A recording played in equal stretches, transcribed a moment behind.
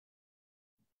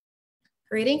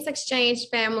Greetings, Exchange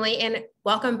family, and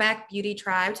welcome back, Beauty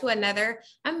Tribe, to another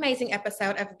amazing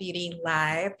episode of Beauty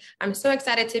Live. I'm so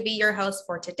excited to be your host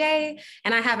for today,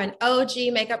 and I have an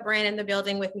OG makeup brand in the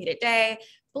building with me today,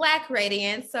 Black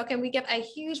Radiance. So can we give a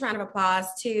huge round of applause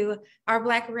to our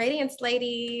Black Radiance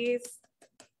ladies?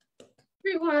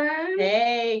 Everyone.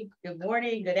 Hey, good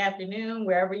morning, good afternoon,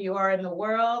 wherever you are in the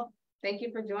world. Thank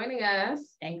you for joining us.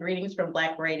 And greetings from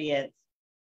Black Radiance.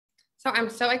 So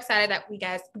I'm so excited that we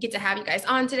get to have you guys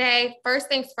on today. First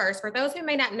things first, for those who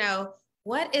may not know,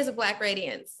 what is Black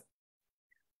Radiance?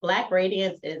 Black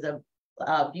Radiance is a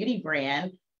beauty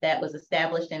brand that was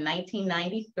established in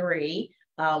 1993.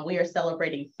 We are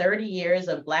celebrating 30 years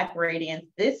of Black Radiance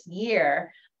this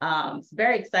year. It's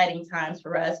very exciting times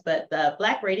for us, but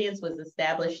Black Radiance was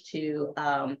established to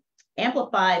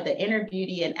amplify the inner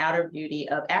beauty and outer beauty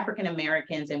of African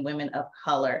Americans and women of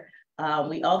color.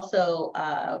 We also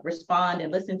respond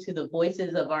and listen to the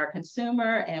voices of our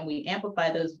consumer, and we amplify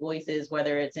those voices,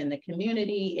 whether it's in the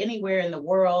community, anywhere in the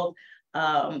world,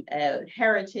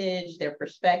 heritage, their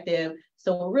perspective.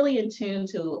 So we're really in tune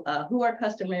to who our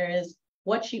customer is,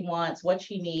 what she wants, what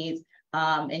she needs.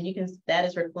 And that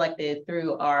is reflected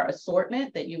through our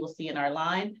assortment that you will see in our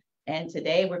line. And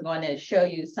today we're going to show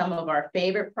you some of our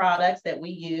favorite products that we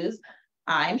use.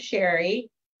 I'm Sherry.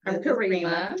 I'm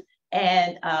Karima.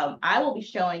 And I will be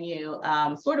showing you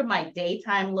sort of my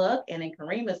daytime look, and then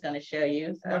Karima is going to show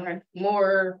you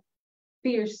more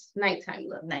fierce nighttime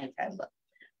look.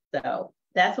 So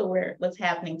that's what's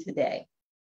happening today.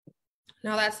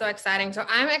 No, that's so exciting. So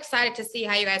I'm excited to see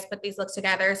how you guys put these looks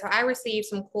together. So I received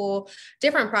some cool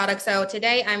different products. So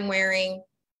today I'm wearing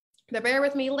the Bear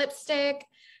With Me lipstick,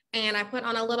 and I put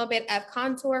on a little bit of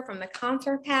contour from the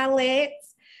Contour palette.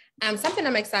 Something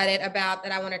I'm excited about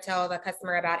that I want to tell the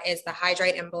customer about is the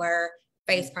Hydrate and Blur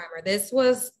face primer. This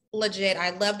was legit. I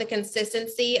love the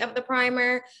consistency of the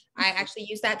primer. I actually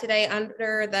used that today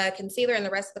under the concealer and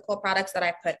the rest of the cool products that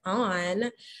I put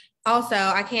on. Also,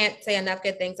 I can't say enough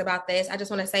good things about this. I just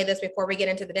want to say this before we get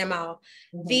into the demo.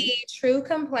 The True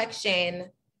Complexion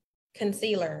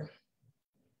concealer,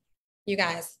 you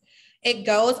guys, it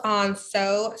goes on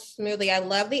so smoothly. I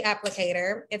love the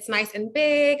applicator. It's nice and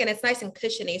big, and it's nice and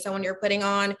cushiony. So when you're putting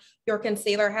on your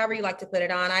concealer, however you like to put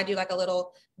it on, I do like a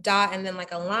little dot and then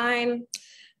like a line.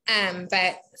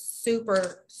 But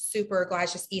super, super glad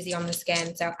it's just easy on the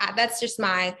skin. So that's just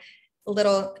my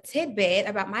little tidbit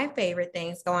about my favorite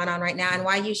things going on right now and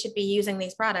why you should be using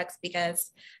these products,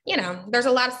 because, you know, there's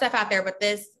a lot of stuff out there, but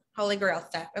this holy grail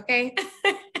stuff. Okay.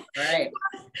 Right.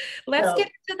 Let's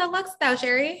get into the looks though,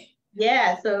 Sherry.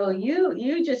 Yeah, so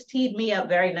you just teed me up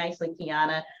very nicely,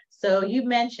 Kiana. So you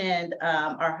mentioned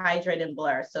our Hydrate and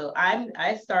Blur. So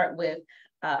I start with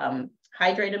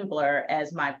Hydrate and Blur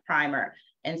as my primer.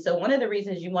 And so one of the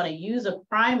reasons you want to use a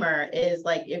primer is,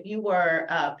 like, if you were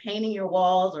painting your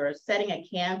walls or setting a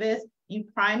canvas, you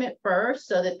prime it first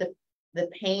so that the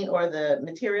paint or the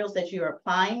materials that you are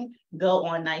applying go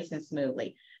on nice and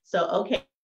smoothly. So, okay,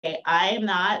 I am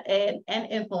not an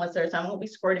influencer, so I won't be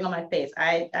squirting on my face.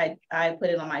 I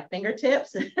put it on my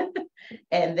fingertips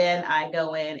and then I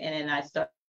go in and then I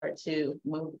start to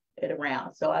move it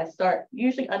around. So I start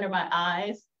usually under my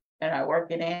eyes and I work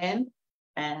it in.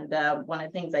 And one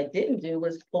of the things I didn't do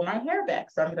was pull my hair back.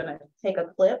 So I'm gonna take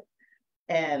a clip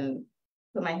and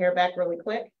put my hair back really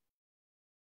quick,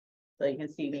 so you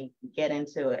can see me get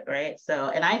into it, right? So,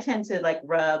 and I tend to like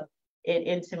rub it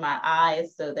into my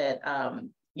eyes so that,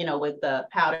 you know, with the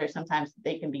powder, sometimes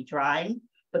they can be drying,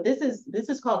 but this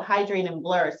is called Hydrate and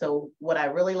Blur. So what I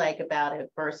really like about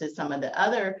it versus some of the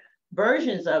other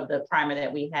versions of the primer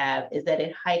that we have is that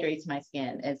it hydrates my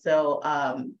skin. And so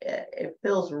it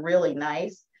feels really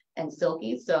nice and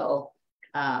silky. So,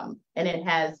 and it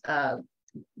has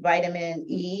vitamin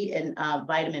E and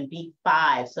vitamin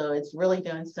B5. So it's really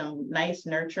doing some nice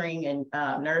nurturing and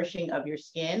nourishing of your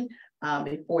skin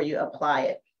before you apply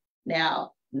it.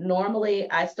 Now,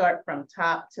 normally I start from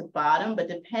top to bottom, but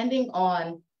depending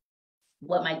on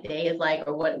what my day is like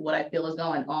or what I feel is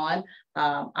going on,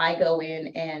 I go in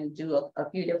and do a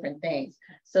few different things.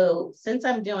 So since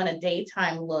I'm doing a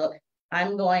daytime look,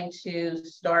 I'm going to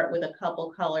start with a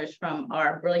couple colors from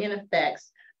our Brilliant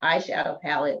Effects eyeshadow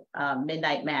palette,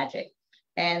 Midnight Magic.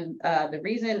 And the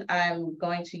reason I'm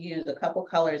going to use a couple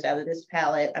colors out of this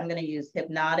palette, I'm going to use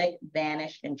Hypnotic,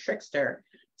 Vanish, and Trickster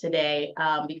today,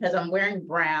 because I'm wearing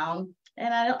brown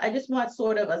and I just want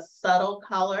sort of a subtle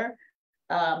color.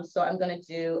 So I'm going to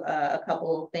do a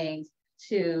couple of things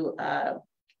to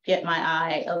get my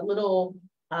eye a little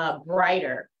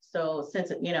brighter. So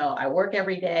since, you know, I work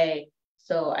every day,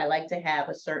 so I like to have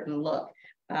a certain look.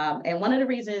 And one of the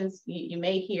reasons you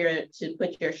may hear to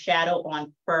put your shadow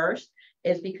on first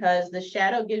is because the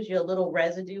shadow gives you a little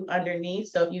residue underneath.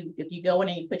 So if you go in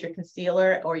and you put your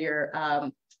concealer or your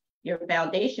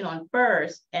foundation on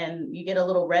first and you get a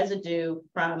little residue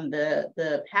from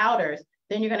the powders,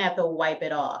 then you're gonna have to wipe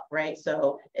it off, right?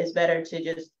 So it's better to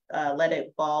just let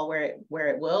it fall where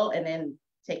it will, and then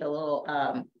take a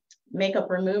little makeup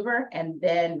remover and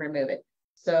then remove it.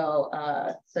 So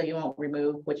you won't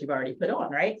remove what you've already put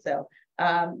on, right? So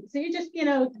you just,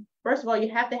 first of all,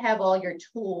 you have to have all your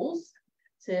tools.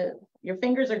 Your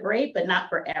fingers are great, but not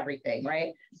for everything,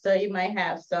 right? So you might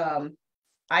have some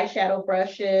eyeshadow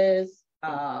brushes.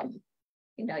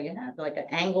 You have like an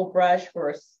angle brush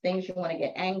for things you want to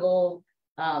get angled.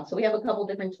 So we have a couple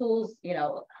different tools,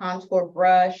 contour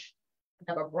brush.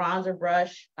 I have a bronzer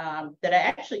brush that I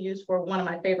actually use for one of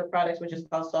my favorite products, which is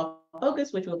called Soft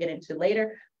Focus, which we'll get into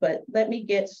later. But let me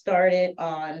get started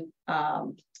on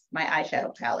my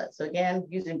eyeshadow palette. So again,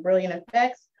 using Brilliant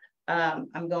Effects,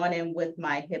 I'm going in with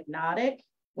my Hypnotic,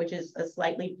 which is a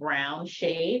slightly brown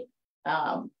shade.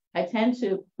 I tend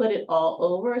to put it all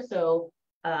over. So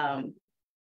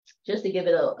just to give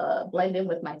it a blend in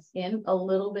with my skin a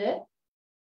little bit.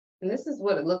 And this is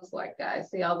what it looks like,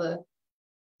 guys. See all the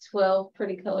 12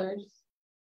 pretty colors.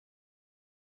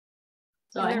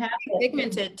 So I have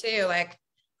pigmented too. Like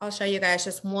I'll show you guys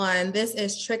just one. This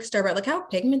is Trickster, but look how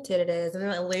pigmented it is.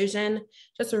 And the Illusion,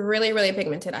 just really, really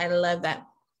pigmented. I love that.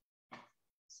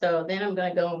 So then I'm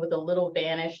going to go in with a little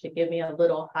Vanish to give me a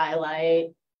little highlight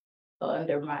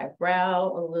under my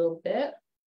brow a little bit.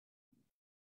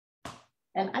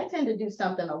 And I tend to do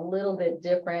something a little bit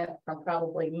different from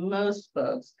probably most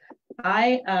folks.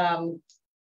 I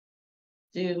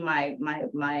do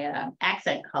my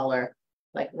accent color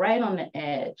like right on the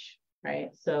edge, right?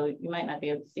 So you might not be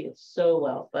able to see it so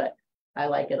well, but I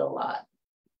like it a lot.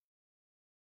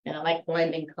 And I like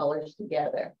blending colors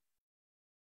together.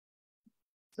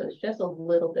 So it's just a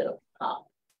little bit of pop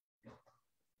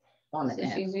on the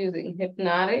end. She's using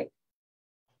Hypnotic,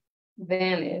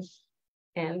 Vanish,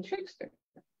 and Trickster.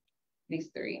 These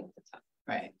three at the top.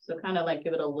 Right. So kind of like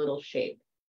give it a little shape.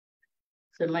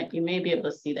 So you may be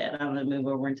able to see that. I'm going to move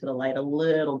over into the light a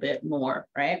little bit more,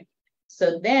 right?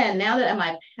 So then now that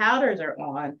my powders are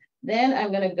on, then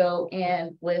I'm going to go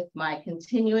in with my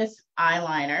continuous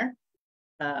eyeliner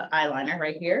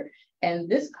right here. And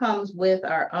this comes with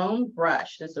our own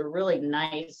brush. It's a really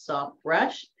nice soft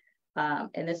brush.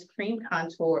 And this cream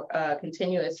contour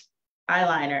continuous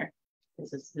eyeliner is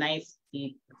this nice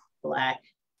deep black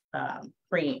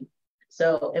cream.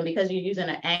 So, and because you're using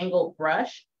an angled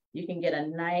brush, you can get a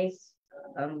nice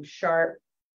sharp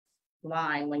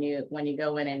line when you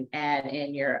go in and add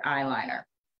in your eyeliner.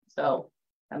 So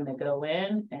I'm gonna go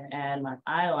in and add my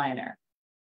eyeliner.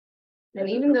 And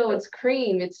even though it's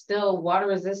cream, it's still water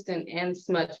resistant and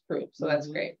smudge proof. So that's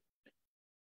great.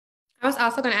 I was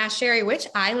also going to ask Sherry, which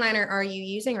eyeliner are you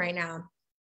using right now?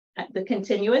 The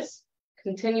continuous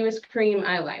cream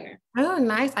eyeliner. Oh,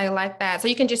 nice. I like that. So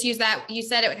you can just use that. You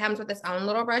said it comes with its own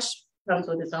little brush. Comes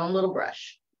with its own little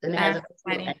brush. Then it has a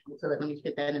little angle, so let me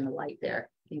get that in the light there.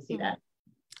 Can you see that?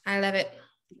 I love it.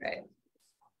 Right.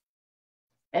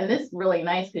 And this is really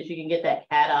nice because you can get that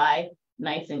cat eye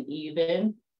nice and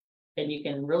even, and you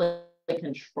can really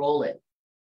control it.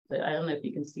 So I don't know if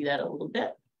you can see that a little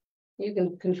bit. You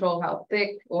can control how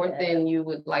thick or thin you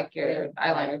would like your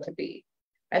eyeliner to be.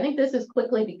 I think this is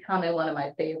quickly becoming one of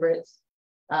my favorites.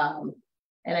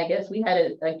 And I guess we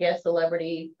had a guest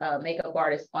celebrity makeup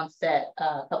artist on set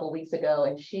a couple weeks ago,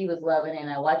 and she was loving it.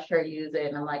 And I watched her use it,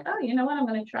 and I'm like, oh, you know what? I'm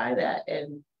going to try that.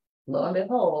 And lo and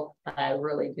behold, I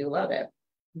really do love it.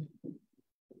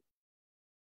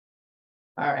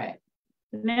 All right.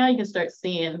 Now you can start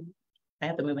seeing. I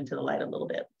have to move into the light a little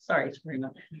bit. Sorry,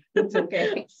 Karima. It's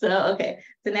okay. So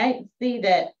now you see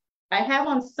that I have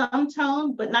on some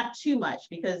tone, but not too much,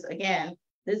 because again,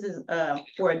 this is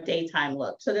for a daytime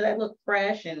look, so that I look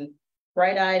fresh and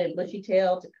bright-eyed and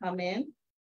bushy-tailed to come in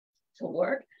to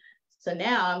work. So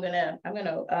now I'm gonna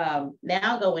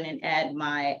now go in and add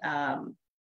my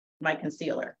my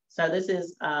concealer. So this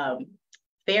is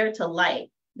Fair to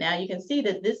Light. Now you can see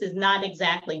that this is not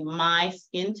exactly my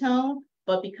skin tone,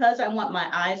 but because I want my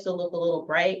eyes to look a little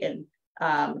bright, and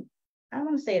I don't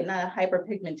want to say not a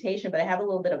hyperpigmentation, but I have a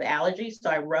little bit of allergy, so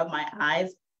I rub my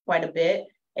eyes quite a bit.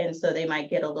 And so they might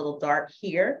get a little dark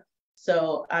here.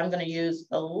 So I'm going to use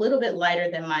a little bit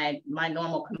lighter than my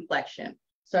normal complexion.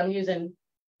 So I'm using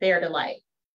Fair to Light.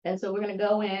 And so we're going to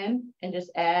go in and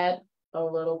just add a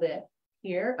little bit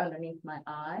here underneath my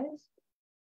eyes.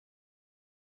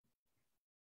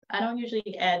 I don't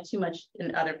usually add too much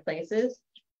in other places,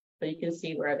 but you can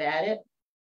see where I've added.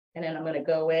 And then I'm going to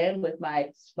go in with my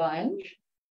sponge,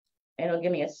 and it'll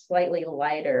give me a slightly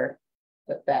lighter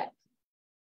effect.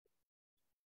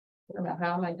 I don't know,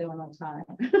 how am I doing on time?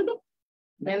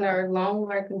 And our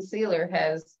Longwear concealer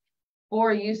has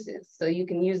 4 uses. So you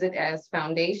can use it as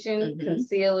foundation,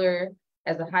 concealer,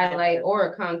 as a highlight, or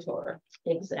a contour.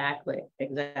 Exactly,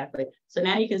 exactly. So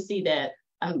now you can see that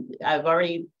I've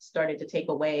already started to take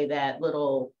away that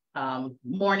little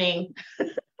morning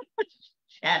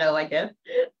shadow, I guess.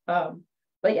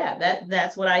 But yeah,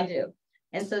 that's what I do.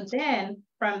 And so then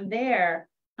from there,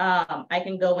 I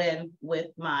can go in with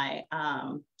my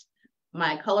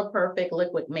my Color Perfect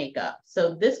liquid makeup.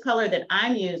 So this color that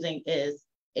I'm using is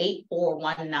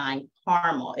 8419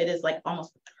 Caramel. It is like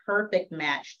almost a perfect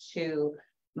match to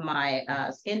my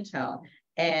skin tone.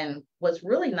 And what's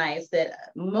really nice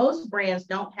that most brands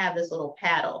don't have this little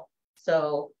paddle.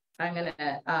 So I'm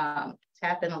gonna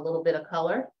tap in a little bit of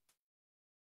color.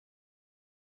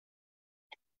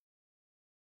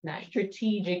 Not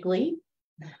strategically,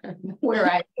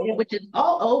 which is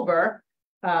all over.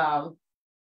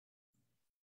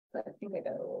 But I think I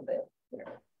got a little bit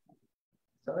there.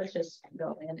 So let's just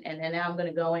go in, and then now I'm going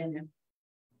to go in and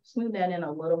smooth that in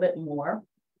a little bit more.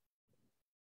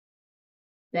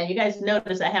 Now you guys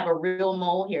notice I have a real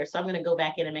mole here, so I'm going to go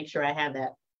back in and make sure I have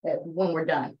that when we're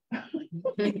done.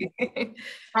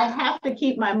 I have to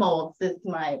keep my molds. It's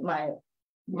my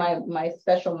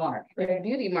special mark. Your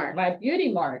beauty mark. My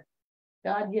beauty mark.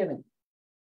 God given.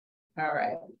 All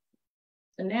right.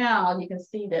 So now you can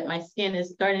see that my skin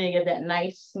is starting to get that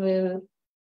nice, smooth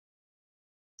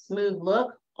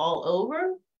look all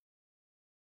over,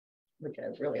 which I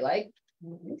really like.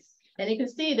 And you can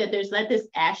see that there's not this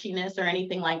ashiness or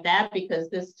anything like that, because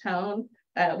this tone,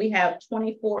 we have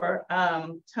 24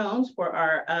 tones for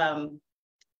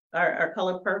our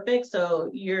Color Perfect. So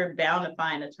you're bound to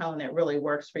find a tone that really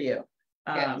works for you.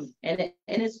 Yes. And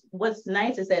it's what's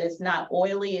nice is that it's not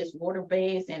oily, it's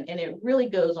water-based, and it really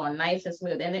goes on nice and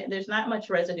smooth. And there's not much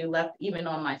residue left even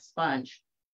on my sponge.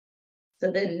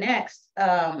 So then next,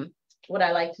 what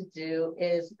I like to do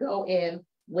is go in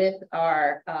with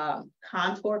our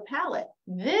contour palette.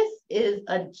 This is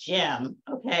a gem,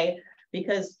 okay?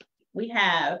 Because we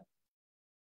have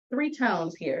 3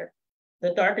 tones here.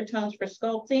 The darker tones for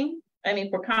sculpting,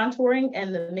 for contouring,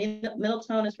 and the middle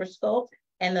tone is for sculpt,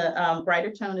 and the brighter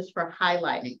tone is for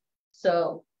highlighting.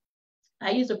 So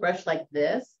I use a brush like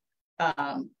this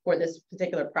for this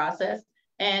particular process.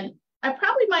 And I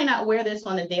probably might not wear this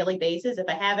on a daily basis. If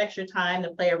I have extra time to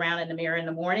play around in the mirror in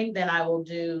the morning, then I will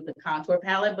do the contour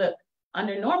palette. But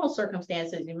under normal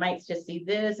circumstances, you might just see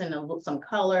this and some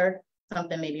color,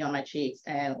 something maybe on my cheeks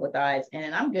and with eyes,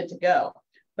 and I'm good to go.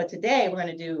 But today we're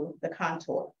going to do the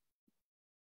contour.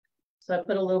 So I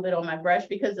put a little bit on my brush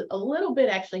because a little bit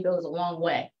actually goes a long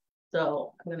way.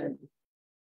 So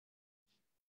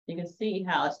you can see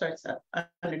how it starts up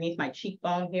underneath my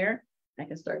cheekbone here. I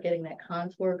can start getting that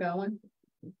contour going.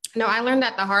 No, I learned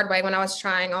that the hard way when I was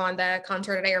trying on the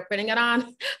contour today or putting it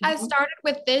on. I started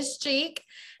with this cheek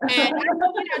and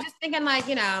just thinking like,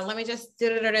 let me just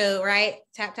do, right?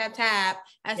 Tap, tap, tap.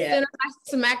 As soon as I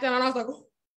smacked it on, I was like,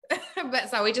 but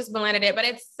so we just blended it, but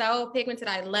it's so pigmented.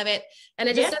 I love it. And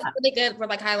it just does really good for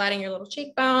like highlighting your little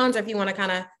cheekbones, or if you want to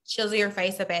kind of chisel your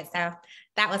face a bit. So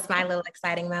that was my little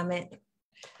exciting moment.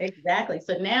 Exactly.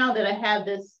 So now that I have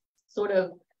this sort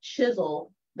of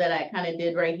chisel that I kind of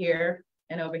did right here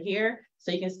and over here,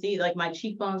 so you can see like my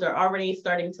cheekbones are already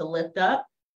starting to lift up,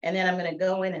 and then I'm going to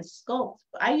go in and sculpt.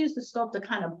 I use the sculpt to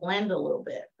kind of blend a little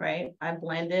bit, right? I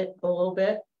blend it a little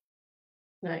bit.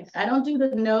 Nice. I don't do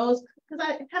the nose because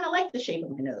I kind of like the shape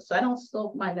of my nose, so I don't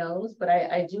sculpt my nose, but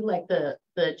I do like the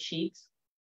cheeks.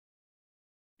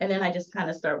 And then I just kind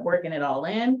of start working it all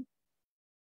in.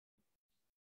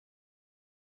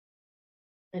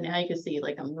 And now you can see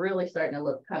like I'm really starting to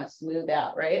look kind of smooth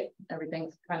out, right?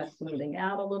 Everything's kind of smoothing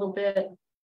out a little bit.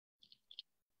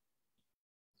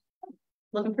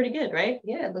 Looking pretty good, right?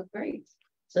 Yeah, it looks great.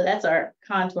 So that's our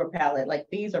contour palette. Like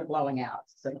these are blowing out.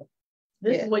 So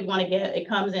this is what you want to get. It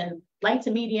comes in light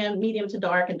to medium, medium to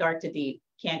dark, and dark to deep.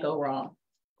 Can't go wrong.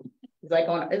 It's like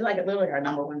literally our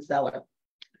 #1 seller.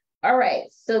 All right.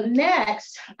 So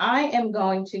next, I am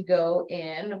going to go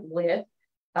in with.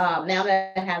 Now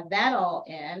that I have that all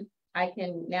in, I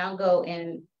can now go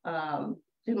and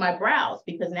do my brows,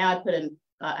 because now I put in.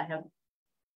 I have.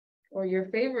 Or your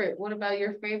favorite? What about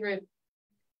your favorite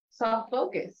soft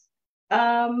focus? Yeah,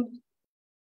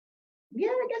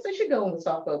 I guess I should go in with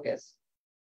soft focus.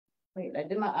 Wait, I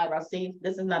did my eyebrows. See,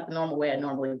 this is not the normal way I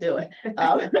normally do it.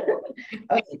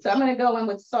 Okay, so I'm going to go in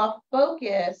with soft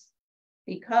focus,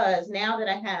 because now that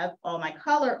I have all my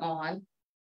color on,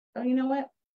 oh, you know what?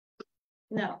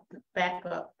 No, back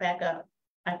up, back up.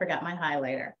 I forgot my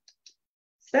highlighter.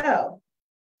 So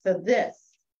this,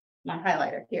 my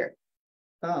highlighter here.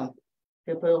 Boom.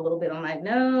 Gonna put a little bit on my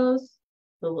nose,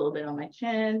 put a little bit on my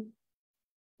chin,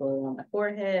 put a little on my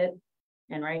forehead,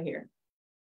 and right here.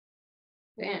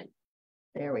 Bam.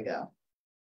 There we go.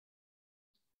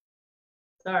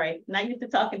 Sorry, not used to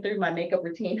talking through my makeup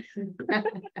routine.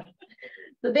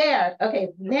 So there, okay,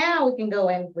 now we can go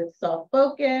in with soft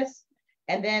focus.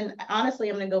 And then honestly,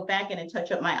 I'm gonna go back in and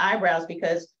touch up my eyebrows,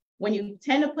 because when you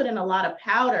tend to put in a lot of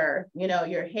powder, you know,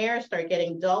 your hair start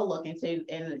getting dull looking,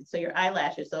 so your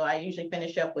eyelashes. So I usually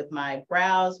finish up with my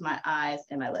brows, my eyes,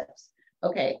 and my lips.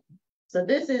 Okay, so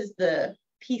this is the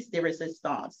piece de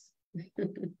resistance.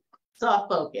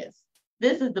 Soft focus.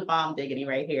 This is the bomb diggity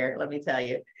right here, let me tell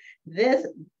you. This,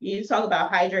 you talk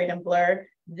about hydrate and blur,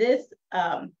 this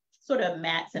sort of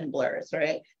mattes and blurs,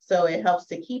 right? So it helps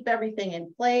to keep everything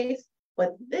in place,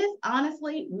 but this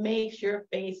honestly makes your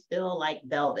face feel like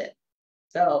velvet.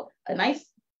 So a nice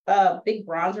big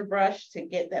bronzer brush to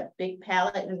get that big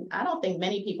palette. And I don't think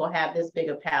many people have this big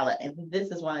a palette. And this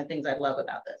is one of the things I love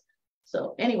about this.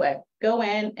 So anyway, go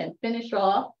in and finish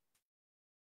off,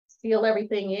 seal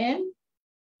everything in.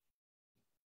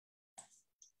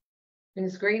 And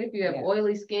it's great if you have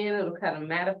oily skin, it'll kind of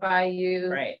mattify you,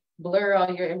 right? Blur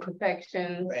all your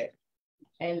imperfections. Right.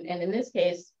 And in this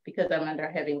case, because I'm under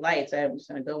heavy lights, I'm just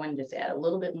gonna go in and just add a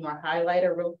little bit more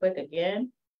highlighter real quick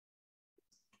again.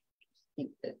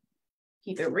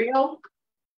 Keep it real.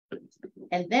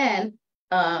 And then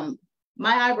my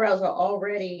eyebrows are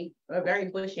already very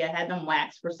bushy. I had them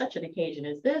waxed for such an occasion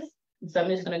as this. So I'm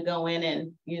just gonna go in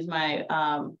and use my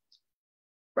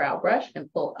brow brush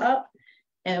and pull up.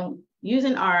 And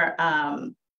using our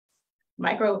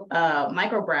micro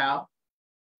brow,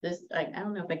 this, I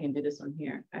don't know if I can do this on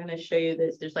here. I'm going to show you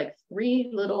this. There's like 3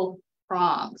 little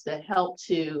prongs that help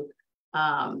to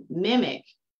mimic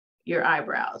your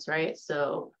eyebrows, right?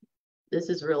 So this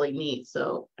is really neat.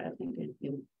 So I think I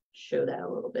can show that a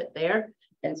little bit there.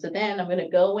 And so then I'm going to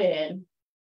go in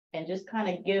and just kind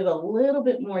of give a little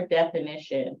bit more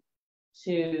definition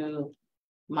to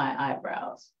my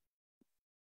eyebrows.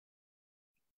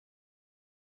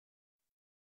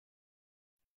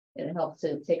 It helps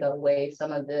to take away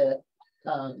some of the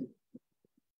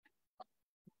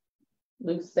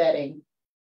loose setting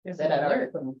that I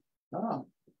already put on. Oh. All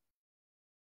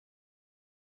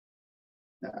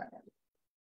right.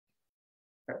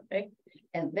 Perfect.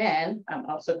 And then I'm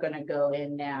also going to go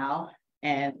in now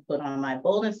and put on my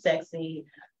Bold and Sexy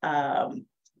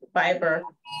fiber.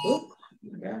 Oop, oh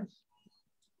my gosh.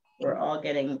 We're all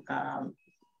getting Amber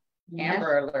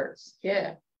alerts.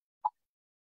 Yeah.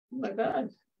 Oh my gosh.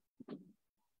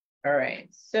 All right,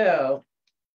 so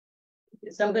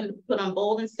I'm going to put on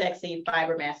Bold and Sexy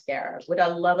Fiber Mascara. What I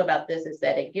love about this is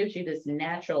that it gives you this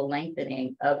natural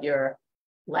lengthening of your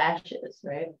lashes,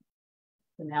 right?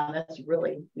 So now that's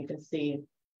really, you can see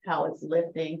how it's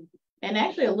lifting. And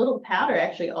actually a little powder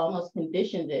actually almost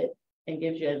conditions it and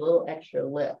gives you a little extra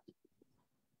lift.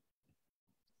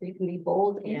 So you can be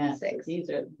bold and sexy.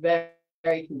 These are very,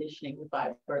 very conditioning with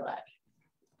fiber lash.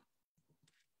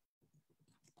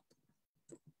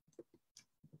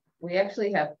 We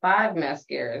actually have 5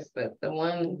 mascaras, but the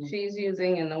one she's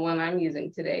using and the one I'm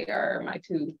using today are my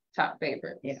 2 top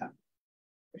favorites. Yeah,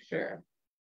 for sure.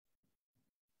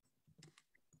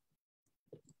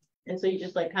 And so you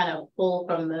just like kind of pull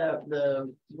from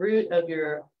the root of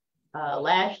your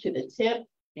lash to the tip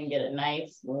and get a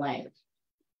nice length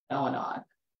going on.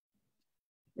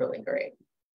 Really great.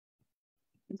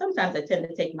 And sometimes I tend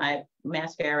to take my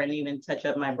mascara and even touch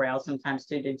up my brows sometimes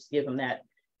too, to just give them that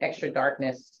extra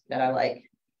darkness that I like.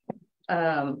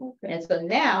 And so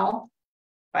now,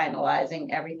 finalizing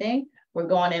everything, we're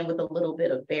going in with a little bit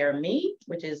of Bear Me,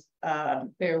 which is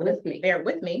Bear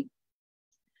With Me,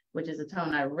 which is a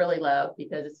tone I really love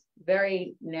because it's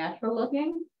very natural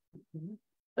looking,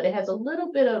 but it has a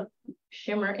little bit of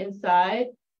shimmer inside.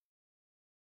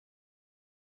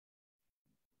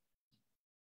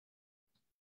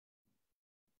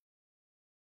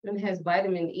 And it has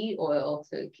vitamin E oil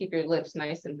to keep your lips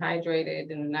nice and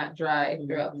hydrated and not dry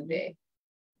throughout the day.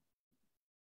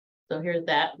 So here's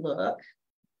that look.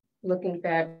 Looking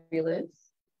fabulous.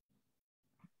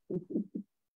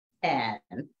 And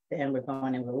then we're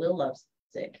going in with a little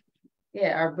lipstick.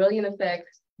 Yeah, our Brilliant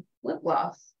Effects lip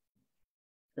gloss.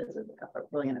 This is our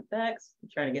Brilliant Effects. I'm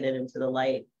trying to get it into the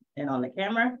light and on the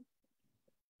camera.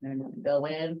 And I'm going to go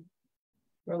in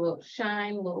for a little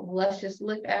shine, a little luscious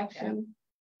lip action.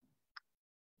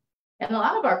 And a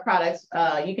lot of our products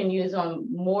you can use on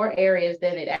more areas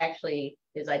than it actually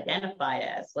is identified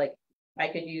as. Like I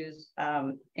could use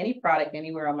any product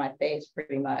anywhere on my face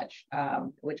pretty much,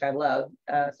 which I love.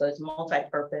 So it's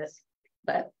multi-purpose,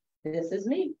 but this is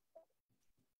me.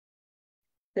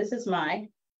 This is my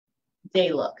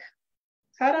day look.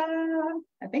 Ta-da!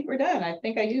 I think we're done. I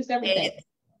think I used everything.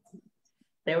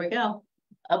 There we go.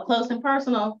 Up close and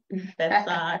personal.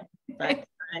 That's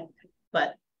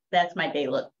but that's my day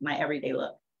look, my everyday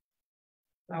look.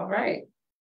 All right.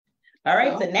 All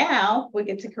right. So now we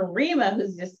get to Karima,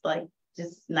 who's just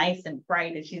nice and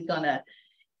bright, and she's gonna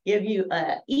give you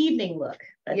an evening look,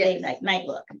 a day night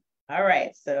look. All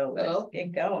right. So let's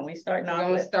get going. I'm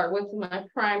gonna start with my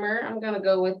primer. I'm gonna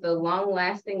go with the long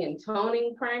lasting and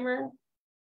toning primer.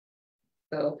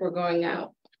 So if we're going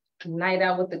out, night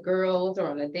out with the girls or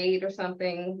on a date or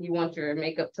something, you want your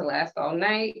makeup to last all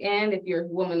night. And if you're a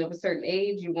woman of a certain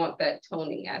age, you want that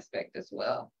toning aspect as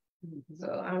well.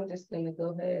 So I'm just gonna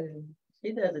go ahead and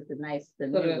she does it the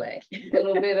new way. A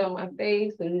little bit on my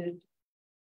face, and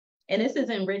this is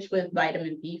enriched with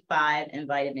vitamin B5 and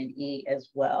vitamin E as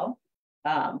well.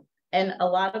 And a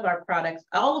lot of our products,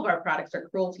 all of our products are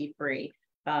cruelty-free.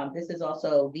 This is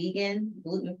also vegan,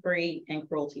 gluten-free, and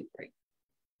cruelty-free.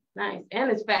 Nice. And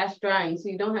it's fast drying, so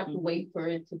you don't have to wait for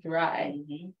it to dry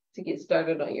to get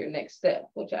started on your next step,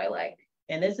 which I like.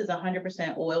 And this is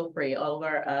 100% oil-free. All of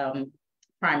our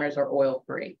primers are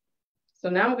oil-free. So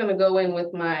now I'm going to go in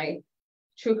with my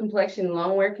True Complexion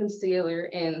Long Wear Concealer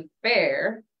in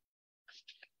Fair.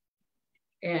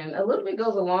 And a little bit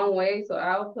goes a long way, so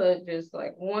I'll put just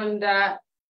like one dot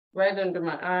right under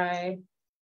my eye.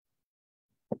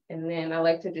 And then I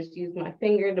like to just use my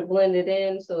finger to blend it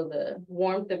in, so the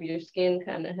warmth of your skin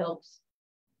kind of helps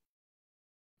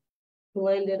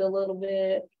blend it a little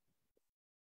bit.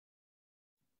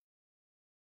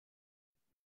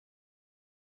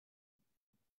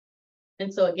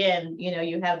 And so again,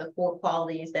 you have the 4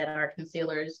 qualities that are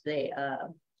concealers. They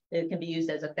it can be used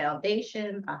as a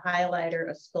foundation, a highlighter,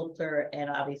 a sculptor, and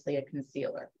obviously a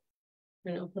concealer.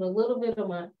 And I'll put a little bit on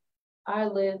my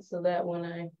eyelid so that when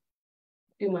I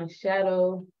do my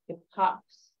shadow, it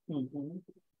pops. And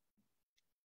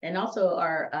also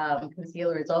our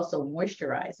concealer is also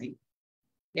moisturizing.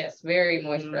 Yes, very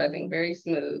moisturizing, very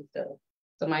smooth.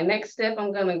 So my next step,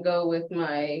 I'm gonna go with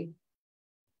my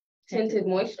tinted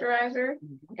moisturizer.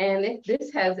 And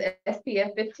this has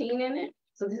SPF 15 in it.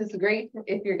 So this is great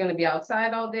if you're gonna be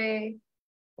outside all day,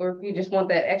 or if you just want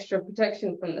that extra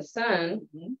protection from the sun.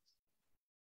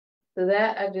 So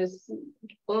that I just,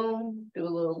 boom, do a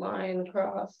little line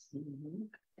across.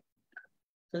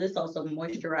 So this also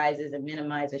moisturizes and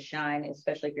minimizes shine,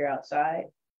 especially if you're outside.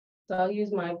 So I'll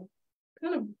use my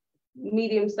kind of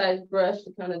medium-sized brush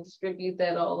to kind of distribute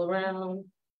that all around.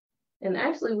 And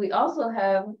actually, we also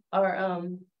have our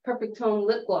Perfect Tone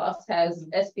lip gloss has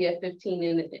SPF 15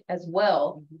 in it as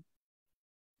well.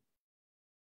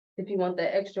 If you want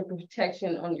that extra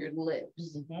protection on your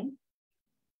lips.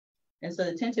 And so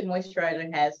the tinted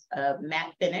moisturizer has a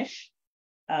matte finish,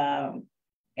 and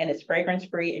it's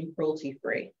fragrance-free and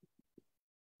cruelty-free.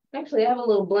 Actually, I have a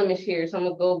little blemish here, so I'm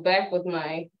gonna go back with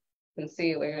my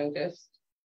concealer and just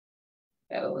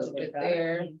add a little bit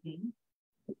there.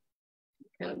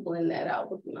 Kind of blend that out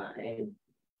with my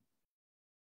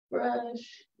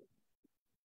brush.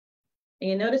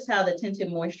 And you notice how the tinted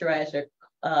moisturizer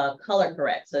color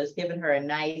corrects. So it's giving her a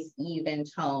nice, even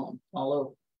tone all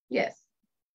over. Yes.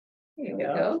 Here we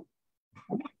go.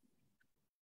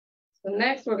 So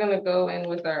next we're gonna go in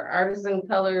with our Artisan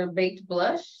Color Baked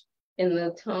Blush in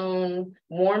the tone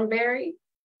Warm Berry.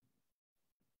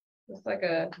 It's like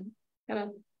a kind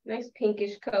of nice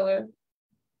pinkish color.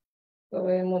 Go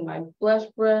in with my blush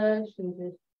brush and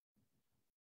just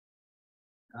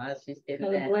she's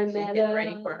getting that. She's getting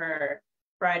ready for her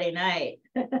Friday night.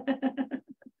 I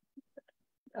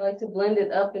like to blend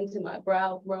it up into my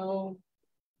brow bone.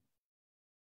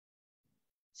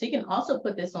 So you can also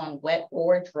put this on wet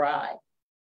or dry.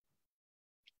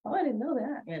 Oh, I didn't know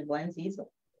that. And it blends easily.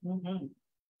 Okay,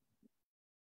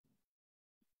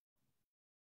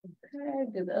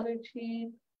 do the other cheek.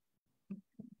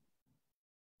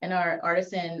 And our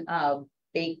Artisan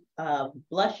baked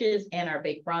blushes and our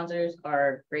baked bronzers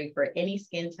are great for any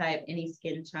skin type, any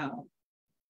skin tone.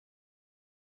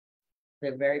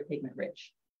 They're very pigment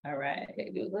rich. All right. Okay,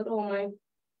 do a little on my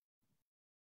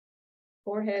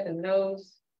forehead and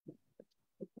nose.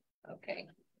 Okay.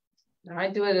 Now I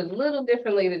do it a little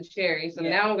differently than Sherry. So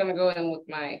now I'm gonna go in with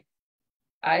my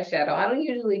eyeshadow. I don't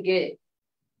usually get,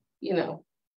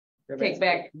 take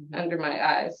back under my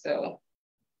eyes. So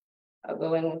I'll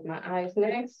go in with my eyes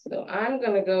next. So I'm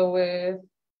gonna go with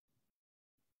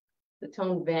the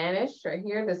tone Vanish right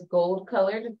here, this gold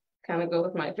color to kind of go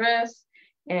with my dress.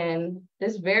 And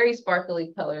this very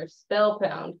sparkly color,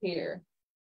 Spellbound here,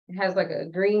 it has like a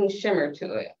green shimmer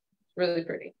to it. It's really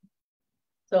pretty.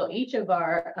 So each of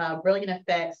our Brilliant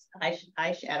Effects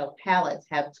eyeshadow palettes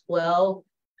have 12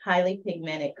 highly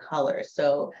pigmented colors.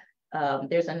 So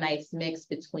there's a nice mix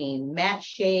between matte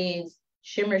shades,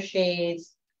 shimmer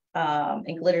shades,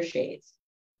 and glitter shades.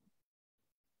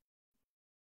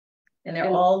 And they're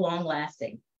all long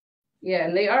lasting. Yeah,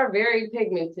 and they are very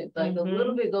pigmented. Like a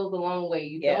little bit goes a long way.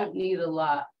 You don't need a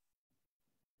lot.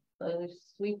 So I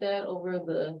just sweep that over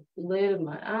the lid of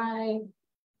my eye.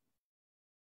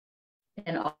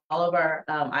 And all of our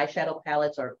eyeshadow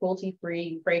palettes are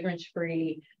cruelty-free,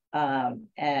 fragrance-free, and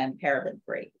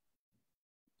paraben-free.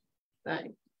 Nice.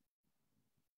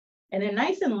 And they're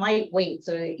nice and lightweight,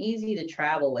 so they're easy to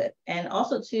travel with. And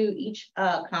also, too, each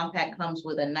compact comes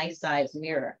with a nice size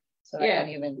mirror. So yeah,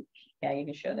 you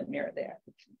can show the mirror there.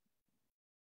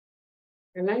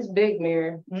 A nice big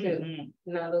mirror, too.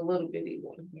 Not a little bitty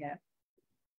one. Yeah.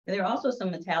 And there are also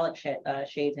some metallic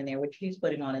shades in there, which she's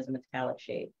putting on as a metallic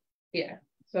shade. Yeah.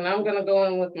 So now I'm going to go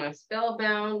in with my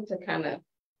Spellbound to kind of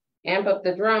amp up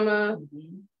the drama.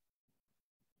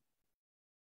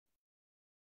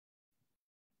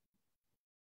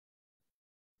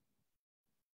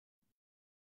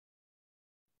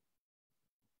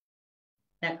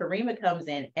 Now, Karima comes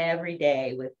in every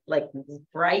day with like this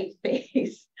bright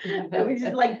face. It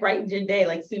just like brightens your day,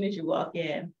 like as soon as you walk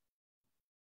in.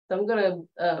 So I'm going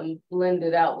to blend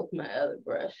it out with my other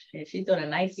brush. And she's doing a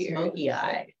nice smoky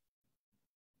eye.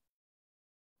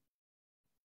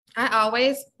 I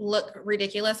always look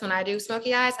ridiculous when I do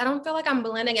smoky eyes. I don't feel like I'm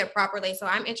blending it properly. So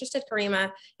I'm interested,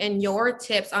 Karima, in your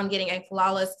tips on getting a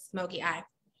flawless smoky eye.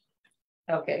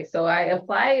 Okay, so I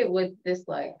apply it with this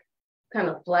like kind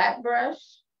of flat brush,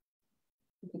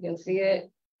 if you can see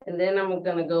it. And then I'm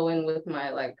gonna go in with my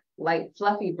like light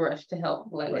fluffy brush to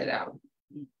help blend it out.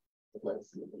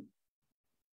 Let's see.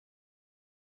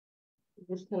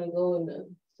 Just kind of go in the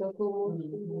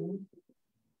circle.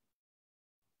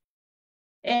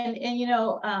 And you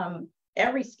know,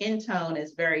 every skin tone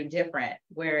is very different,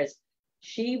 whereas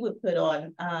she would put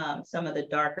on some of the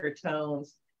darker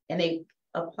tones and they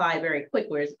apply very quick,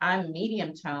 whereas I'm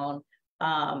medium tone.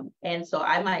 And so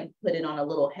I might put it on a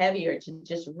little heavier to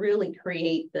just really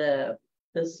create the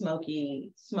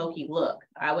smoky look.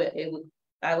 I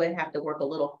would have to work a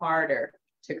little harder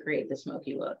to create the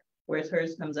smoky look, whereas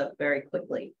hers comes up very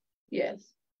quickly.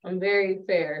 Yes, I'm very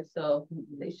fair, so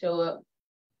they show up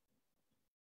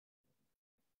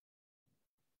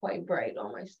quite bright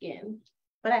on my skin.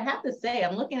 But I have to say,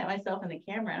 I'm looking at myself in the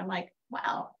camera and I'm like,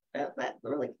 wow, that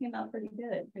really came out pretty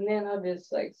good. And then I'll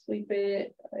just like sweep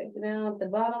it like down at the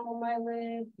bottom of my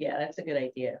lid. Yeah, that's a good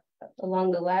idea.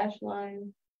 Along the lash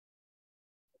line.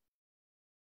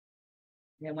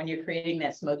 And when you're creating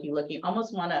that smoky look, you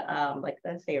almost want to, like,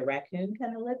 let's say a raccoon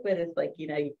kind of look, but it's like, you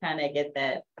know, you kind of get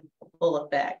that full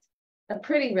effect. A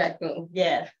pretty raccoon.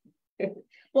 Yeah.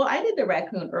 Well, I did the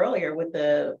raccoon earlier with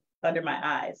the under my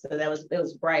eyes, so it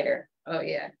was brighter. Oh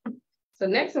yeah. So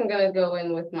next I'm gonna go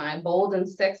in with my Bold and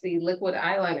Sexy liquid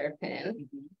eyeliner pen.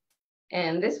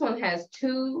 And this one has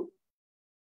two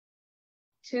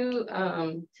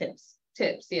tips.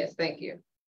 Yes, thank you.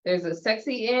 There's a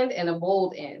sexy end and a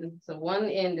bold end. So one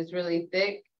end is really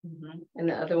thick and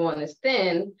the other one is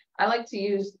thin. I like to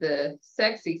use the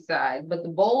sexy side, but the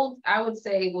bold, I would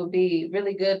say, would be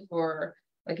really good for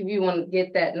like if you want to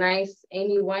get that nice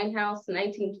Amy Winehouse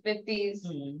 1950s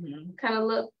kind of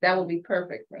look, that would be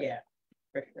perfect for yeah,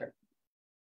 for sure.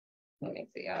 Let me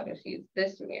see, I'll just use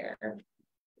this mirror.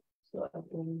 So I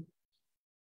can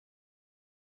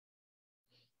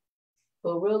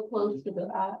go real close to the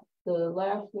eye, the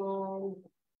lash line,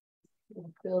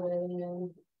 and fill it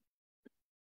in.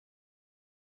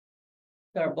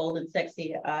 So our Bold and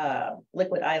Sexy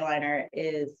liquid eyeliner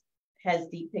has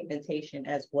deep pigmentation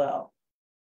as well.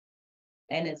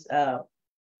 And it's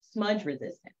smudge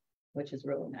resistant, which is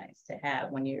really nice to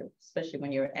have especially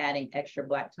when you're adding extra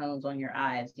black tones on your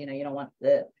eyes. You know, you don't want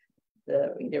the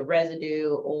either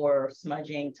residue or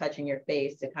smudging touching your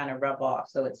face to kind of rub off.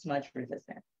 So it's smudge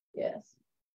resistant. Yes.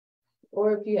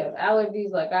 Or if you have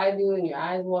allergies like I do and your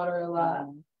eyes water a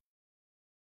lot,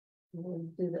 do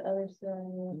the other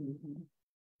side.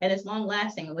 And it's long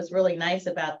lasting. And what's really nice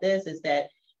about this is that,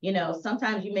 you know,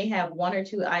 sometimes you may have one or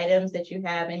two items that you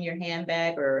have in your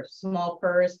handbag or small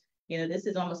purse. You know, this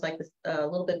is almost like a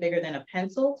little bit bigger than a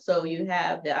pencil. So you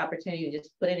have the opportunity to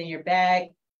just put it in your bag,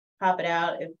 pop it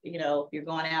out. If you're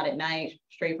going out at night,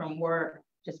 straight from work,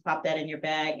 just pop that in your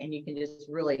bag and you can just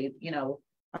really,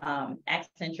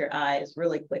 accent your eyes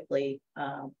really quickly,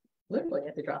 literally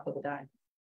at the drop of a dime.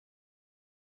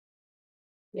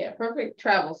 Yeah, perfect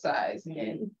travel size.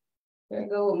 And there I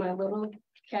go with my little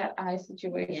cat eye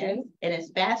situation. Yes. And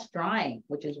it's fast drying,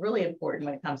 which is really important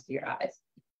when it comes to your eyes.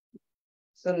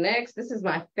 So next, this is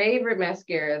my favorite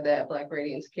mascara that Black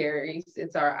Radiance carries.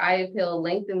 It's our Eye Appeal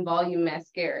Length and Volume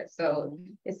Mascara. So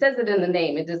it says it in the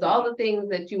name. It does all the things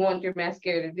that you want your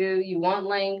mascara to do. You want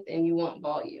length and you want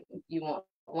volume. You want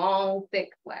long,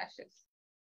 thick lashes.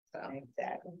 So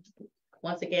Exactly.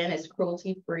 Once again, it's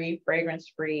cruelty-free,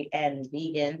 fragrance-free, and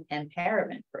vegan and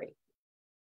paraben-free.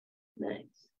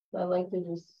 nice. So I like to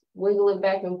just wiggle it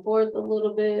back and forth a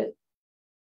little bit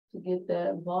to get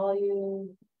that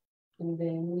volume. And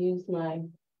then use my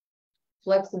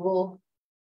flexible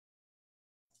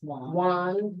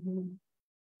wand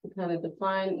to kind of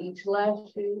define each lash.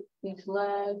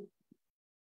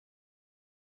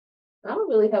 I don't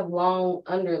really have long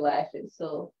under lashes,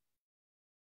 so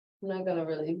I'm not gonna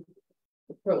really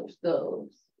approach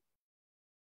those.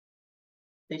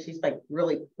 So she's like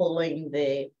really pulling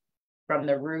from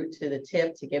the root to the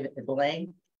tip to give it the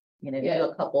bling. You know,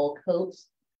 do a couple coats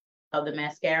of the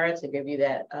mascara to give you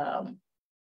that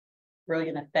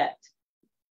brilliant effect.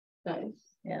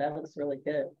 Nice. Yeah, that looks really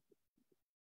good.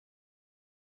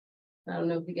 I don't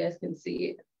know if you guys can see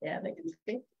it. Yeah, they can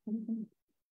see.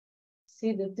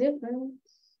 See the difference.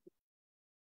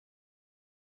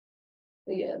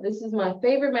 But yeah, this is my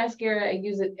favorite mascara. I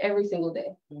use it every single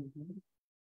day.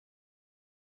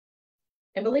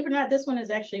 And believe it or not, this one is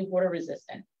actually water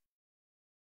resistant.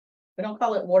 We don't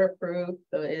call it waterproof,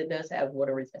 but it does have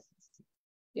water resistance.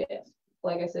 Yes.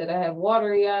 Like I said, I have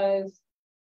watery eyes.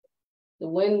 The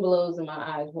wind blows and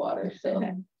my eyes water. So,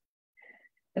 and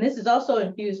this is also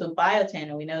infused with biotin,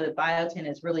 and we know that biotin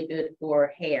is really good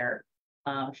for hair,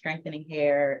 strengthening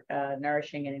hair,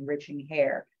 nourishing and enriching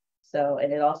hair. So,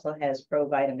 and it also has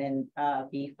provitamin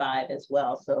B5 as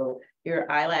well. So your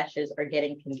eyelashes are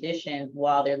getting conditioned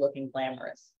while they're looking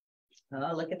glamorous.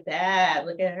 Oh, look at that!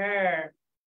 Look at her.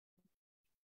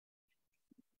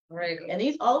 right. And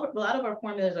a lot of our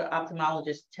formulas are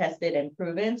ophthalmologist tested and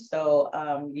proven,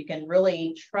 so you can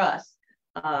really trust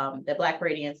that Black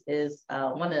Radiance is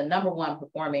one of the #1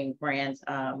 performing brands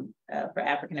for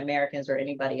African Americans or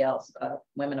anybody else,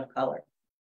 women of color.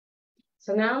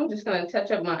 So now I'm just going to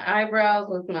touch up my eyebrows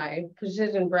with my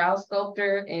Precision Brow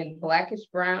Sculptor in blackish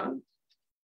brown.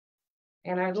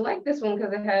 And I like this one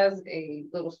because it has a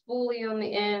little spoolie on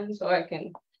the end, so I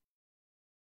can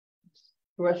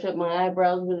brush up my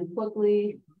eyebrows really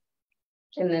quickly.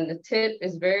 And then the tip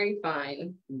is very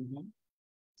fine.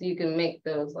 So you can make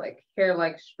those like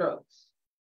hair-like strokes.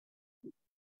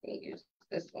 Let me use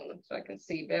this one so I can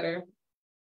see better.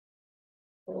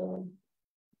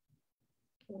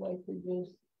 I like to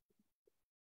just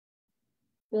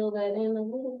fill that in a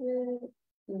little bit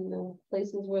in the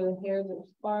places where the hairs are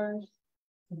sparse.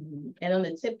 And on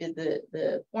the tip,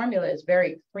 the formula is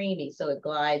very creamy, so it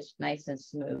glides nice and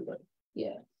smoothly.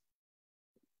 Yeah.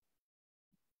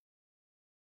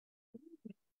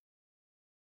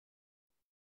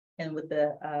 And with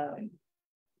the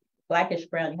blackish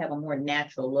brown, you have a more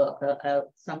natural look.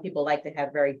 Some people like to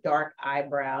have very dark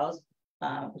eyebrows.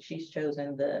 She's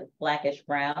chosen the blackish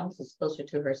brown, so it's closer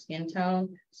to her skin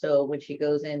tone. So when she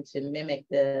goes in to mimic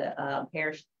the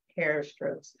hair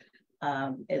strokes,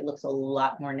 it looks a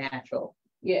lot more natural.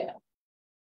 Yeah.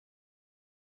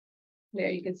 There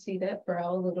you can see that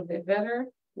brow a little bit better.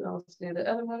 And I'll just do the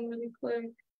other one really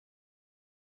quick.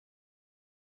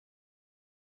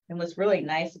 And what's really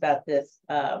nice about this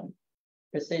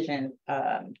precision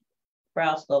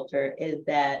brow sculptor is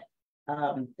that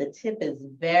the tip is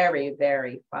very,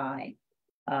 very fine.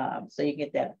 So you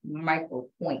get that micro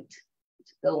point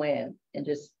to go in and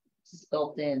just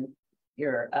sculpt in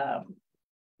your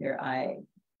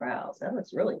eyebrows. That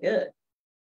looks really good.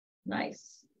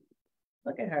 Nice.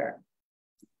 Look at her.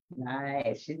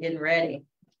 Nice. She's getting ready.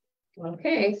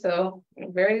 Okay, so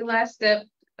very last step.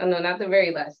 Oh no, not the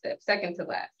very last step, second to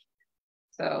last.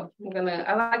 So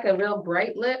I like a real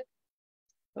bright lip.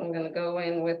 So I'm gonna go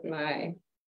in with my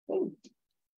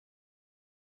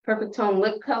Perfect Tone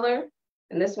lip color.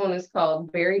 And this one is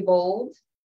called Berry Bold.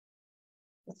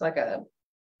 It's like a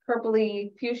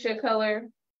purpley fuchsia color.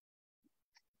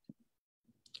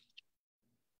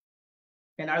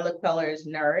 And our lip color is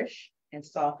Nourish and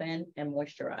Soften and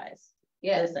Moisturize.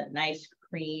 Yeah, it's a nice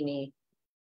creamy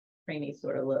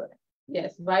sort of look.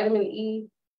 Yes, vitamin E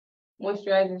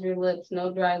moisturizes your lips,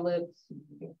 no dry lips.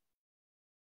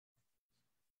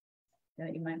 Yeah,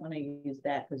 you might want to use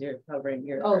that because you're covering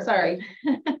your. Oh, sorry.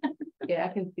 Yeah, I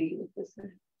can see this.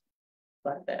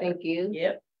 Like that. Thank you.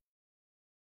 Yep.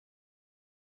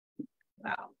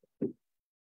 Wow.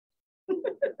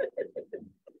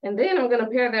 And then I'm gonna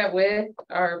pair that with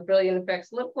our Brilliant Effects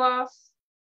lip gloss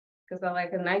because I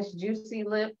like a nice juicy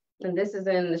lip. And this is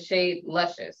in the shade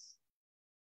Luscious.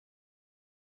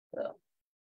 So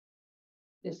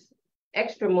just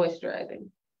extra moisturizing.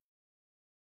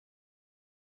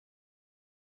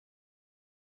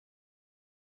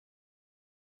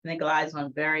 And it glides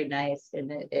on very nice,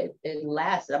 and it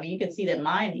lasts. I mean, you can see that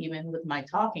mine, even with my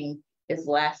talking, is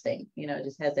lasting. You know, it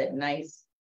just has that nice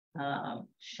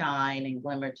shine and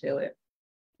glimmer to it.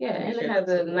 Yeah, and it has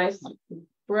a nice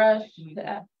brush,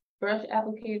 brush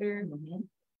applicator,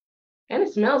 and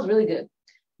it smells really good.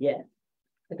 Yeah,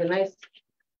 like a nice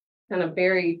kind of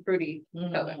berry fruity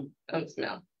color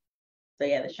smell. So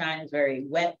yeah, the shine is very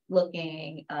wet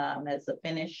looking. Has a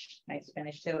finish, nice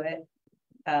finish to it.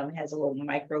 Has a little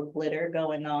micro glitter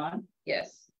going on.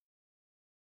 Yes.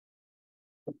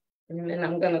 And then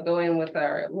I'm going to go in with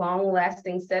our long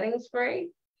lasting setting spray.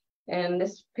 And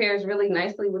this pairs really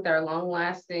nicely with our long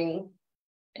lasting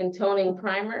and toning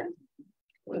primer.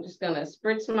 I'm just going to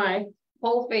spritz my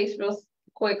whole face real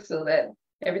quick so that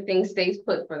everything stays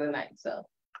put for the night. So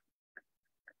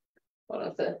hold on,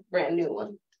 it's a brand new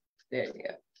one. There you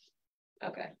go.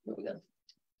 Okay, here we go.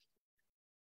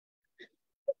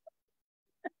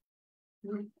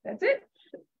 That's it.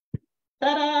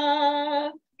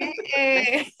 Ta-da!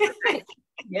 Hey.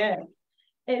 Yeah.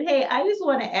 And hey, I just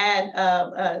want to add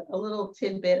a little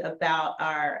tidbit about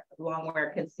our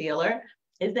longwear concealer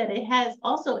is that it has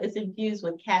also is infused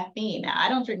with caffeine. Now, I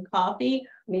don't drink coffee,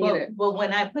 but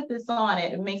when I put this on,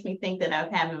 it makes me think that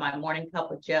I'm having my morning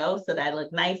cup of joe, so that I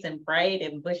look nice and bright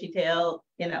and bushy-tailed,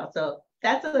 you know. So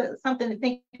that's something to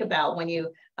think about when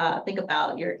you think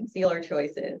about your concealer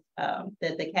choices,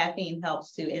 that the caffeine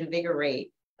helps to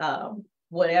invigorate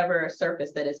whatever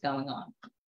surface that is going on.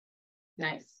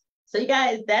 Nice. So you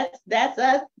guys, that's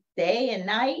us day and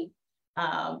night.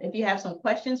 If you have some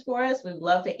questions for us, we'd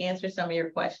love to answer some of your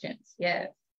questions. Yes.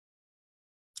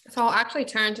 So I'll actually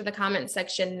turn to the comment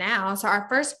section now. So our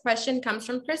first question comes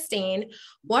from Christine.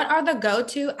 What are the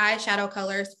go-to eyeshadow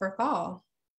colors for fall?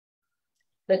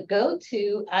 The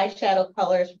go-to eyeshadow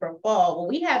colors for fall. Well,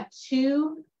 we have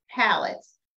two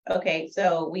palettes. Okay,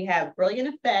 so we have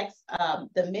Brilliant Effects,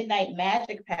 the Midnight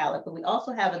Magic palette, but we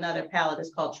also have another palette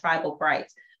that's called Tribal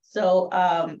Brights. So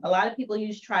a lot of people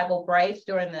use Tribal Brights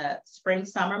during the spring,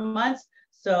 summer months.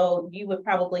 So you would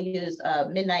probably use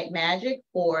Midnight Magic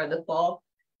for the fall.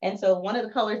 And so one of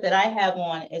the colors that I have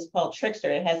on is called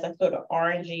Trickster. It has a sort of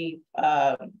orangey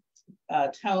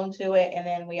tone to it. And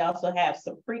then we also have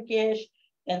some Freakish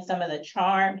and some of the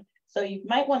Charmed. So you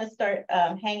might want to start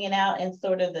hanging out in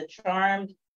sort of the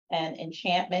Charmed and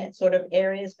Enchantment sort of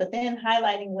areas, but then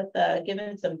highlighting with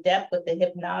giving some depth with the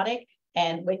Hypnotic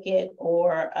and Wicked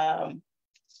or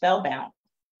Spellbound.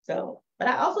 So, but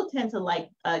I also tend to like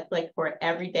for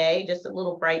everyday, just a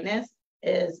little brightness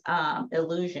is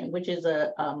Illusion, which is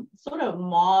a sort of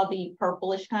mauvey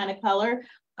purplish kind of color.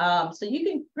 So you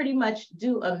can pretty much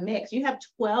do a mix. You have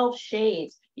 12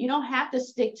 shades. You don't have to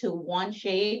stick to one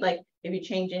shade. Like if you're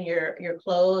changing your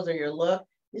clothes or your look,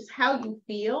 just how you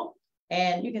feel.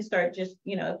 And you can start just,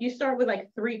 you know, if you start with like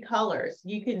 3 colors,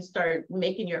 you can start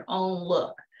making your own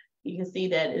look. You can see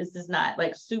that this is not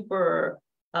like super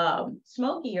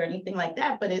smoky or anything like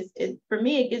that, but for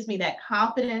me, it gives me that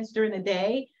confidence during the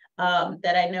day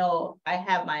that I know I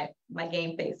have my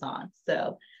game face on.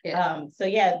 So, so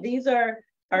yeah, these are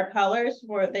our colors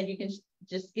that you can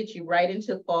just get you right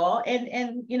into fall.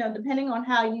 And you know, depending on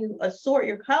how you assort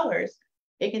your colors,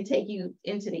 it can take you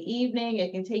into the evening.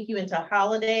 It can take you into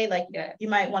holiday. Like you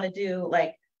might want to do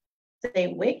like,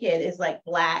 say Wicked is like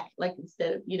black, like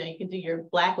instead of, you know, you can do your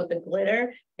black with the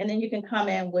glitter, and then you can come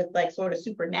in with like sort of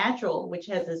Supernatural, which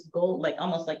has this gold, like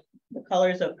almost like the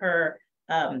colors of her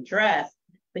dress.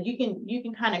 But you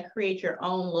can kind of create your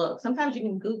own look. Sometimes you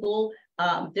can Google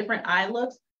different eye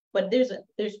looks, but there's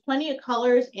plenty of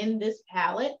colors in this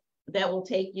palette that will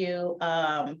take you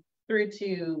through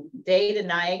to day to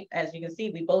night. As you can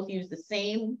see, we both use the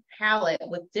same palette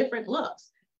with different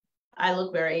looks. I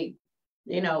look very,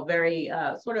 you know, very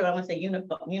sort of, I want to say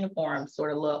uniform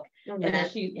sort of look. And then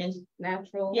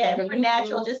natural. Yeah,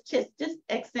 natural, just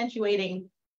accentuating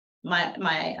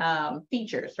my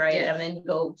features, right? Yes. And then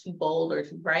go too bold or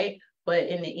too bright. But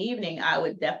in the evening, I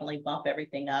would definitely bump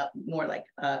everything up more like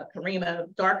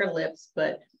Karima, darker lips,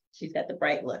 but she's got the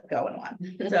bright look going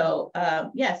on. So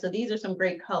yeah, so these are some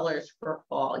great colors for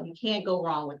fall. You can't go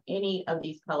wrong with any of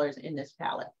these colors in this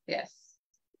palette. Yes.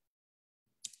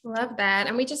 Love that.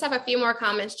 And we just have a few more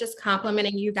comments just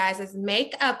complimenting you guys'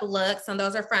 makeup looks. And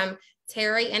those are from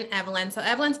Terry, and Evelyn. So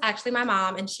Evelyn's actually my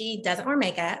mom, and she doesn't wear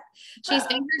makeup. She's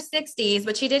in her 60s,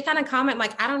 but she did kind of comment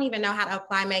like, I don't even know how to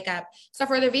apply makeup. So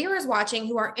for the viewers watching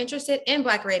who are interested in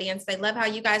Black Radiance, they love how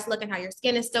you guys look and how your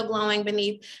skin is still glowing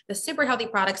beneath the super healthy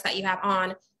products that you have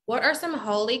on. What are some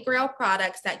holy grail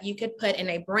products that you could put in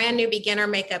a brand new beginner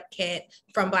makeup kit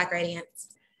from Black Radiance?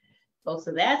 Oh,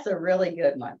 so that's a really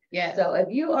good one. Yeah. So if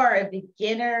you are a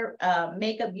beginner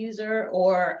makeup user,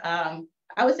 or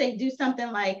I would say do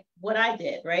something like what I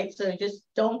did, right? So just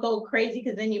don't go crazy,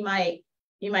 because then you might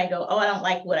go, oh, I don't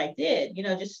like what I did. You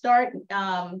know, just start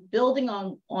building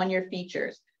on your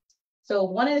features. So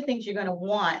one of the things you're going to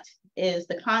want is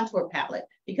the contour palette,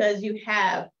 because you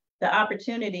have the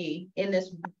opportunity in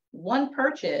this one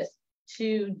purchase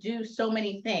to do so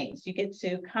many things. You get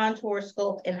to contour,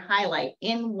 sculpt, and highlight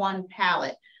in one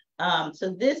palette.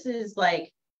 So this is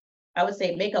like, I would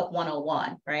say makeup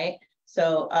 101, right?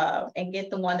 So, and get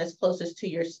the one that's closest to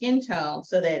your skin tone,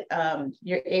 so that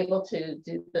you're able to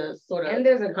do the sort of— And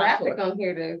there's a graphic on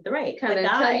here to right, kind of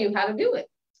tell you how to do it.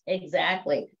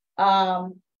 Exactly.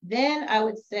 Then I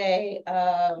would say,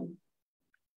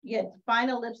 yeah,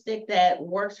 find a lipstick that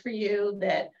works for you,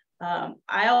 that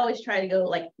I always try to go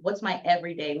like, what's my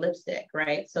everyday lipstick,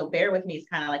 right? So Bear With Me is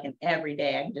kind of like an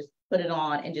everyday. I can just put it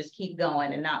on and just keep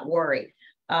going and not worry.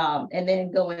 And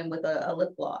then go in with a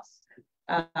lip gloss.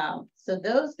 So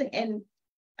those things, and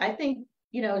I think,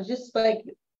 you know, just like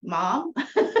mom,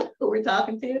 who we're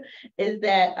talking to, is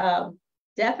that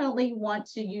definitely want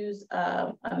to use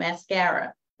a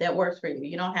mascara that works for you.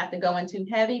 You don't have to go in too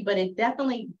heavy, but it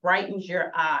definitely brightens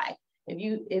your eye. If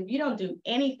you don't do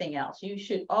anything else, you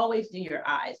should always do your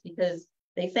eyes, because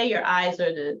they say your eyes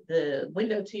are the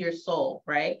window to your soul,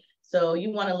 right? So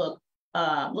you want to look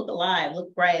alive,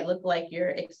 look bright, look like you're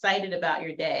excited about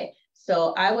your day.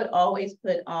 So I would always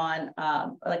put on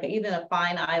like even a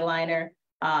fine eyeliner,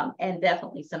 and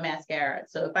definitely some mascara.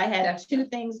 So if I had two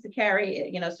things to carry,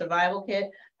 you know, survival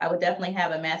kit, I would definitely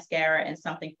have a mascara and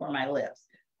something for my lips.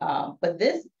 But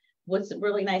what's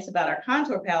really nice about our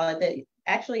contour palette, that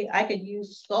actually I could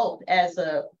use Sculpt as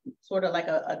a sort of like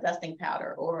a dusting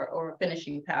powder or a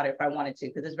finishing powder if I wanted to,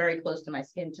 because it's very close to my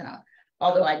skin tone.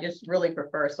 Although I just really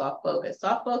prefer Soft Focus.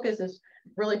 Soft Focus is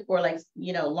really for, like,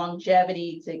 you know,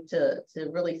 longevity, to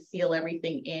really seal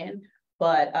everything in.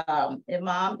 But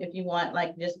if you want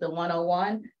like just the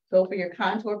 101, go for your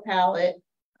contour palette.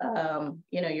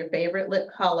 You know, your favorite lip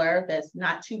color that's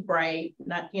not too bright,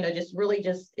 not, you know, just really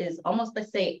just is almost,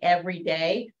 let's say, every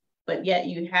day, but yet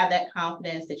you have that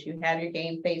confidence that you have your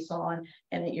game face on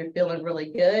and that you're feeling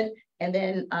really good. And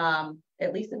then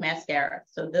at least a mascara.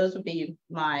 So those would be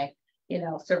my, you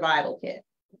know, survival kit,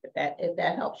 if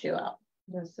that helps you out.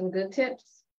 There's some good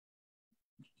tips.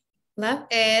 Love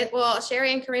it. Well,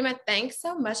 Sherry and Karima, thanks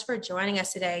so much for joining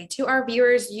us today. To our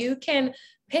viewers, you can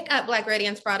pick up Black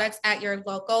Radiance products at your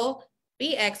local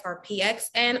BX or PX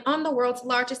and on the world's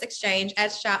largest exchange at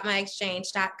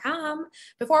shopmyexchange.com.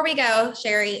 Before we go,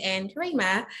 Sherry and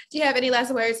Karima, do you have any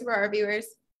last words for our viewers?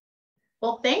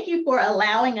 Well, thank you for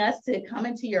allowing us to come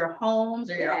into your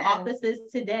homes or your offices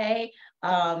today.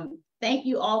 Thank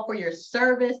you all for your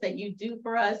service that you do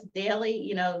for us daily.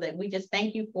 You know, that we just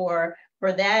thank you for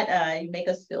that. You make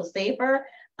us feel safer.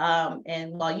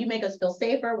 And while you make us feel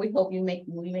safer, we hope we make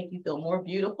you feel more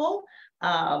beautiful.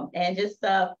 And just,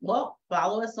 well,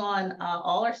 follow us on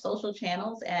all our social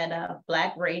channels at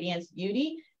Black Radiance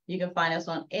Beauty. You can find us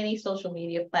on any social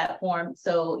media platform.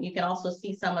 So you can also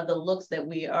see some of the looks that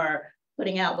we are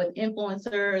putting out with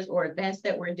influencers or events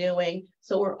that we're doing.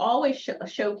 So we're always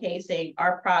showcasing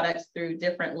our products through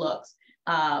different looks.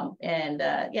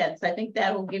 Yes, I think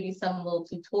that will give you some little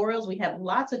tutorials. We have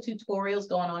lots of tutorials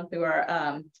going on through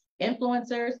our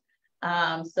influencers.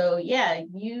 So yeah,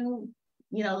 you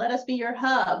know, let us be your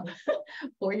hub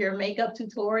for your makeup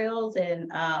tutorials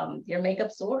and your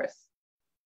makeup source.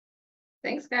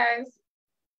 Thanks, guys.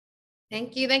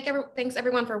 Thank you. Thanks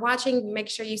everyone for watching. Make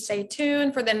sure you stay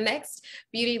tuned for the next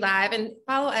Beauty Live and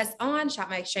follow us on Shop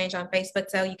My Exchange on Facebook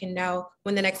so you can know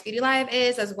when the next Beauty Live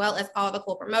is, as well as all the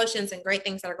cool promotions and great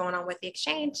things that are going on with the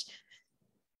exchange.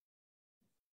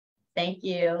 Thank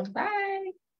you.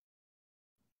 Bye.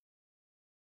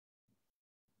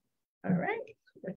 All right.